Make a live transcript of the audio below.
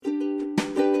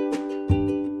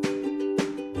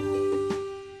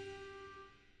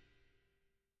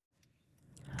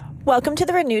Welcome to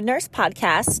the Renewed Nurse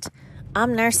Podcast.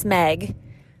 I'm Nurse Meg.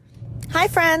 Hi,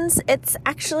 friends. It's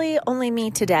actually only me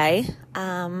today.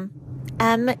 Em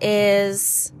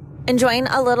is enjoying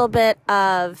a little bit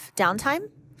of downtime.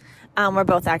 We're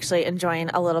both actually enjoying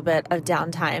a little bit of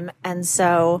downtime. And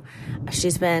so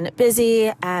she's been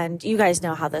busy, and you guys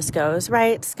know how this goes,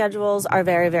 right? Schedules are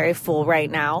very, very full right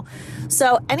now.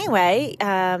 So anyway,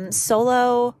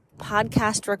 solo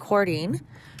podcast recording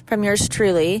from yours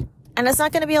truly. And it's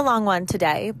not going to be a long one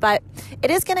today, but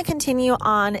it is going to continue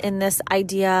on in this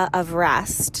idea of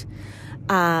rest.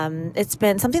 It's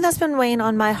been something that's been weighing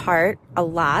on my heart a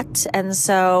lot. And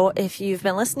so if you've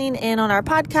been listening in on our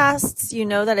podcasts, you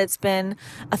know that it's been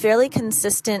a fairly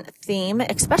consistent theme,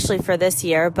 especially for this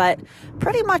year, but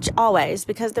pretty much always,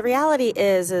 because the reality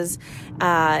is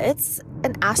it's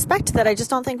an aspect that I just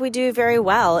don't think we do very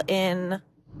well in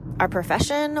our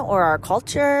profession or our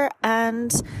culture.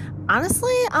 And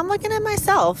honestly, I'm looking at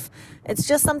myself. It's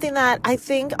just something that I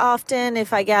think often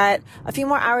if I get a few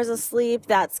more hours of sleep,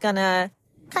 that's going to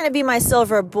kind of be my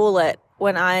silver bullet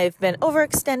when I've been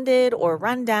overextended or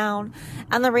run down.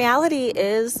 And the reality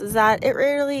is that it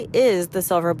really is the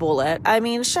silver bullet. I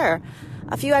mean, sure,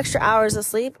 a few extra hours of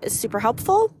sleep is super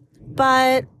helpful,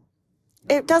 but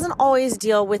it doesn't always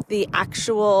deal with the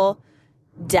actual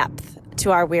depth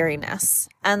to our weariness.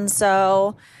 And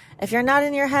so if you're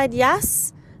nodding your head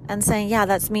yes and saying, yeah,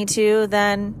 that's me too,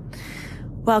 then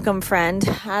welcome, friend.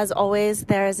 As always,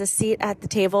 there is a seat at the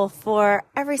table for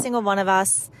every single one of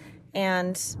us.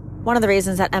 And one of the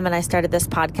reasons that Em and I started this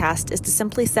podcast is to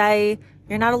simply say,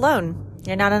 you're not alone.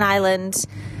 You're not an island.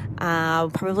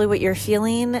 Probably what you're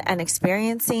feeling and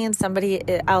experiencing, somebody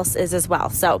else is as well.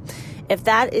 So if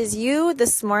that is you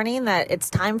this morning, that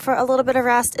it's time for a little bit of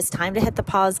rest, it's time to hit the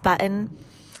pause button,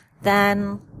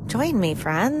 then join me,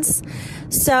 friends.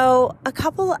 So a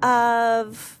couple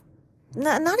of,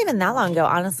 not even that long ago,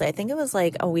 honestly, I think it was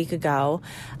like a week ago,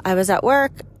 I was at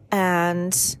work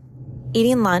and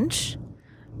eating lunch.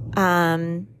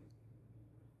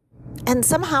 And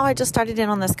somehow I just started in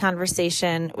on this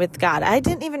conversation with God. I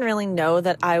didn't even really know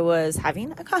that I was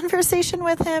having a conversation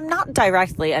with him, not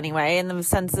directly anyway, in the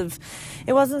sense of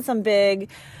it wasn't some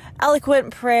big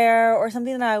eloquent prayer or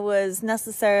something that I was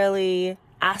necessarily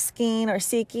asking or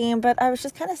seeking, but I was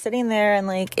just kind of sitting there and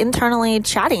like internally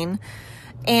chatting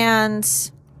and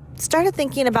started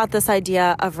thinking about this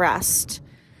idea of rest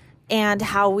and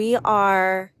how we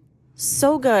are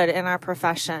so good in our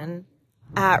profession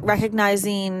at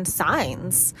recognizing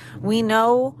signs. We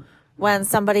know when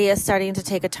somebody is starting to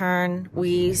take a turn.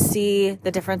 We see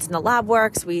the difference in the lab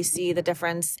works. We see the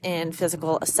difference in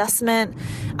physical assessment.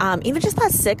 Even just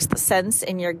that sixth sense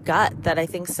in your gut that I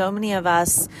think so many of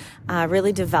us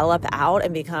really develop out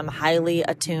and become highly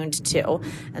attuned to.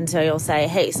 And so you'll say,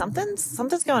 hey,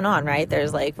 something's going on, right?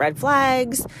 There's like red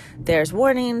flags. There's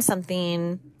warnings.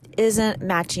 Something isn't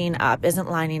matching up, isn't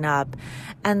lining up.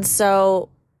 And so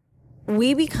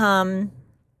we become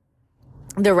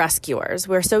the rescuers.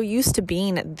 We're so used to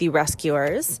being the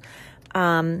rescuers.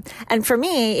 And for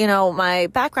me, my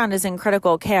background is in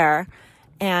critical care,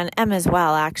 and Em as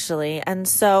well, actually. And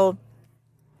so,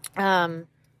 a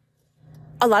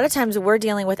lot of times we're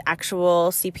dealing with actual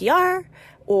CPR,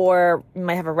 or you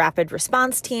might have a rapid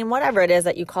response team, whatever it is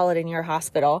that you call it in your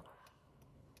hospital.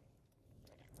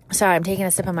 Sorry, I'm taking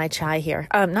a sip of my chai here.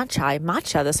 Not chai,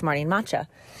 matcha this morning, matcha.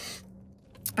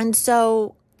 And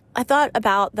so I thought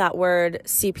about that word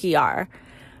CPR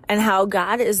and how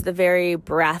God is the very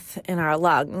breath in our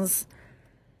lungs.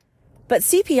 But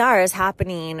CPR is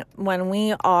happening when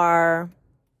we are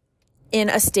in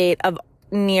a state of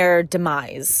near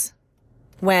demise,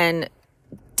 when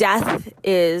death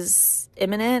is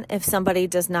imminent if somebody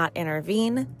does not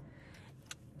intervene.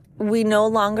 We no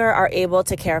longer are able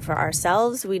to care for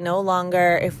ourselves. We no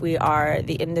longer, if we are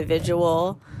the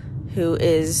individual who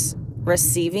is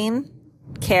receiving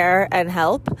care and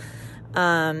help,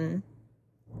 we're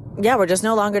just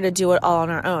no longer to do it all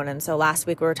on our own. And so last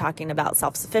week we were talking about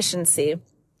self-sufficiency,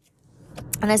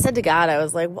 and I said to God, I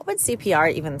was like, what would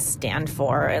CPR even stand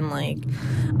for in like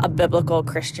a biblical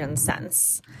Christian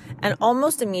sense? And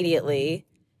almost immediately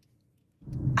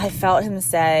I felt him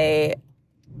say,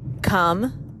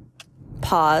 come,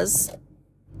 pause,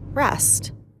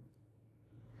 rest.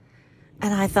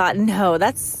 And I thought, no,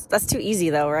 that's too easy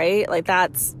though, right? Like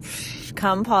that's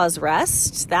come, pause,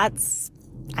 rest. That's,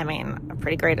 a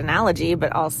pretty great analogy,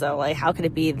 but also like, how could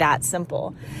it be that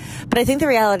simple? But I think the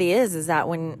reality is that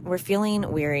when we're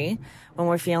feeling weary, when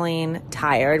we're feeling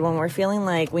tired, when we're feeling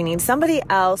like we need somebody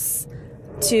else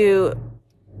to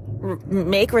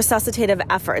make resuscitative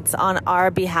efforts on our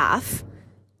behalf,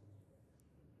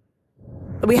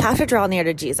 we have to draw near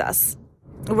to Jesus.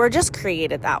 We're just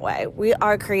created that way. We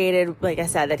are created, like I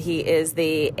said, that he is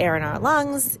the air in our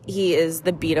lungs. He is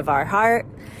the beat of our heart.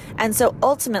 And so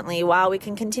ultimately, while we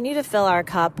can continue to fill our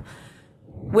cup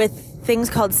with things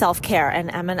called self-care,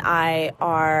 and Em and I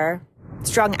are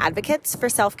strong advocates for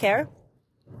self-care,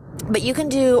 but you can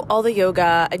do all the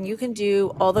yoga and you can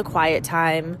do all the quiet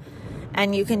time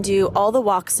and you can do all the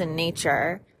walks in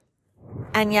nature.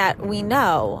 And yet we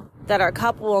know that our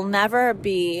cup will never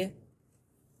be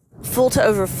full to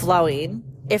overflowing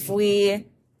if we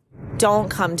don't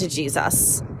come to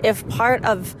Jesus. If part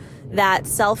of that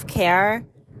self-care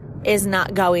is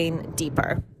not going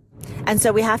deeper. And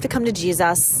so we have to come to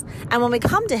Jesus. And when we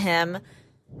come to him,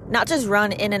 not just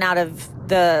run in and out of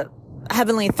the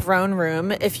heavenly throne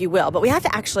room, if you will, but we have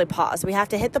to actually pause. We have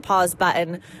to hit the pause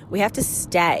button. We have to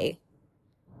stay.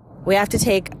 We have to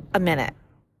take a minute.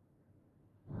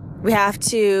 We have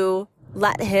to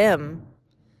let him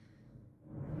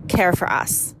care for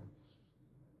us.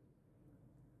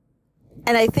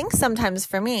 And I think sometimes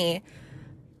for me,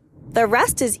 the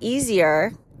rest is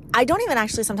easier. I don't even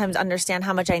actually sometimes understand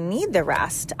how much I need the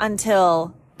rest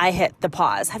until I hit the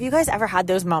pause. Have you guys ever had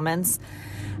those moments?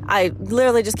 I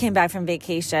literally just came back from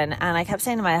vacation and I kept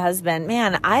saying to my husband,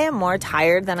 man, I am more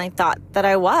tired than I thought that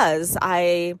I was.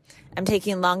 I am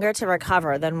taking longer to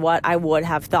recover than what I would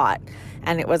have thought.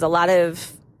 And it was a lot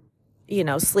of,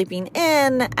 sleeping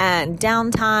in and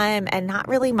downtime and not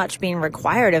really much being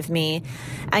required of me.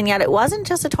 And yet it wasn't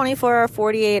just a 24 or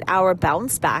 48 hour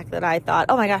bounce back that I thought,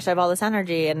 oh my gosh, I have all this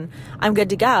energy and I'm good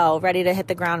to go, ready to hit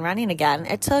the ground running again.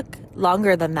 It took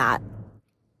longer than that.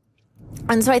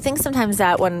 And so I think sometimes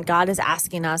that when God is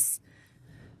asking us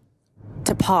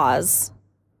to pause,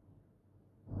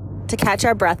 to catch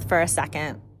our breath for a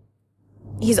second,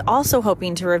 he's also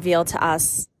hoping to reveal to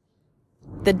us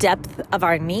the depth of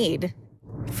our need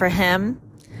for him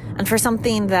and for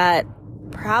something that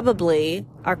probably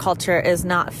our culture is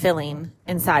not filling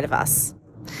inside of us.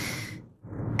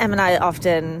 Em and I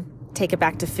often take it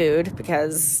back to food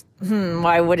because,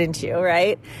 why wouldn't you,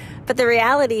 right? But the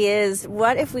reality is,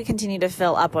 what if we continue to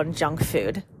fill up on junk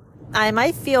food? I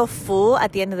might feel full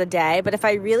at the end of the day, but if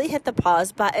I really hit the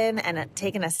pause button and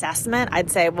take an assessment, I'd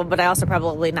say, well, but I also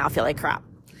probably now feel like crap.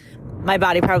 My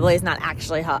body probably is not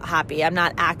actually happy. I'm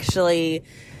not actually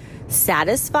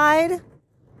satisfied.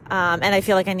 And I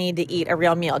feel like I need to eat a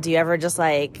real meal. Do you ever just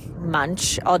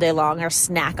munch all day long or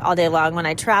snack all day long? When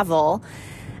I travel,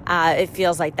 it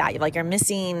feels like that. You're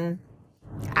missing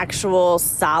actual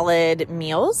solid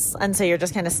meals. And so you're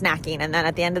just kind of snacking. And then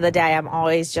at the end of the day, I'm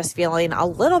always just feeling a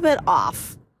little bit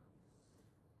off.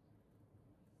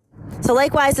 So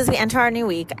likewise, as we enter our new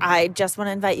week, I just want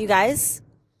to invite you guys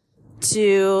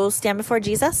to stand before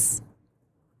Jesus.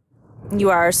 You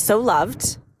are so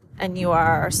loved and you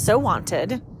are so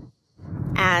wanted.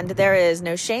 And there is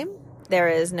no shame. There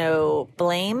is no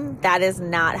blame. That is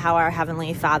not how our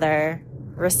Heavenly Father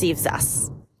receives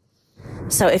us.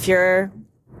 So if you're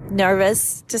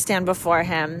nervous to stand before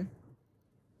him,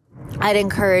 I'd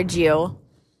encourage you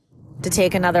to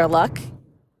take another look,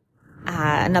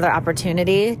 another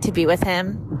opportunity to be with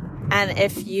him. And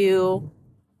if you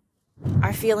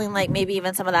are feeling like maybe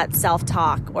even some of that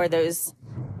self-talk or those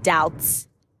doubts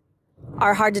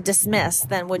are hard to dismiss,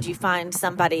 then would you find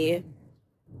somebody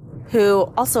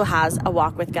who also has a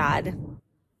walk with God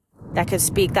that could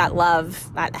speak that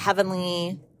love, that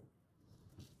heavenly,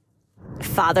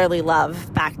 fatherly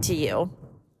love back to you?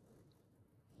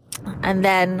 And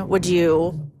then would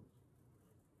you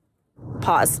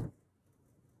pause?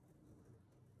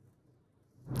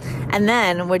 And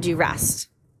then would you rest?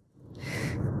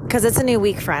 Because it's a new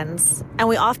week, friends. And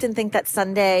we often think that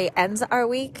Sunday ends our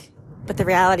week, but the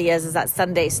reality is that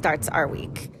Sunday starts our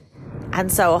week.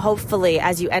 And so hopefully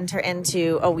as you enter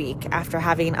into a week after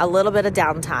having a little bit of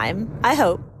downtime, I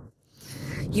hope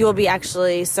you will be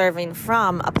actually serving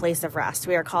from a place of rest.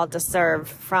 We are called to serve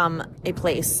from a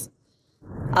place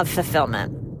of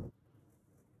fulfillment.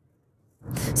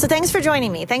 So thanks for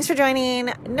joining me. Thanks for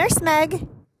joining Nurse Meg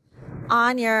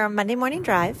on your Monday morning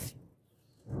drive.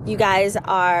 You guys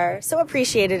are so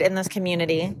appreciated in this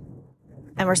community,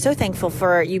 and we're so thankful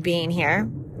for you being here.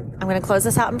 I'm going to close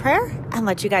this out in prayer and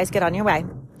let you guys get on your way.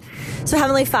 So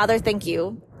Heavenly Father, thank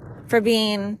you for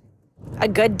being a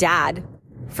good dad,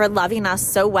 for loving us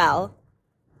so well,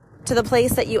 to the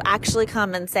place that you actually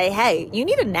come and say, hey, you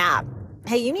need a nap.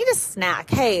 Hey, you need a snack.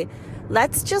 Hey,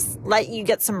 let's just let you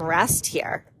get some rest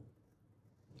here.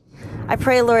 I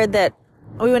pray, Lord, that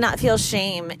we would not feel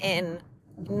shame in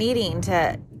needing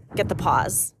to get the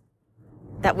pause,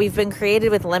 that we've been created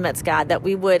with limits, God, that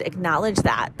we would acknowledge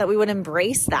that we would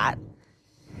embrace that,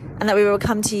 and that we would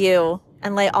come to you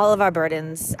and lay all of our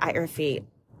burdens at your feet.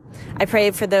 I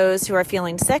pray for those who are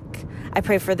feeling sick. I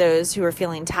pray for those who are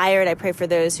feeling tired. I pray for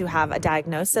those who have a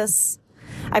diagnosis.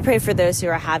 I pray for those who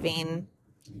are having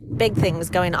big things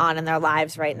going on in their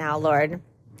lives right now, Lord,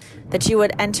 that you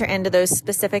would enter into those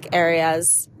specific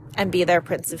areas and be their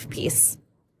Prince of Peace.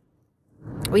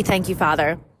 We thank you,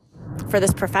 Father, for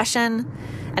this profession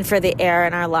and for the air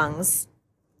in our lungs.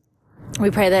 We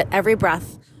pray that every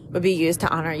breath would be used to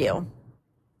honor you.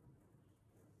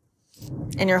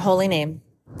 In your holy name,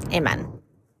 amen.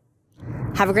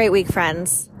 Have a great week,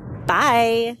 friends.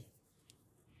 Bye.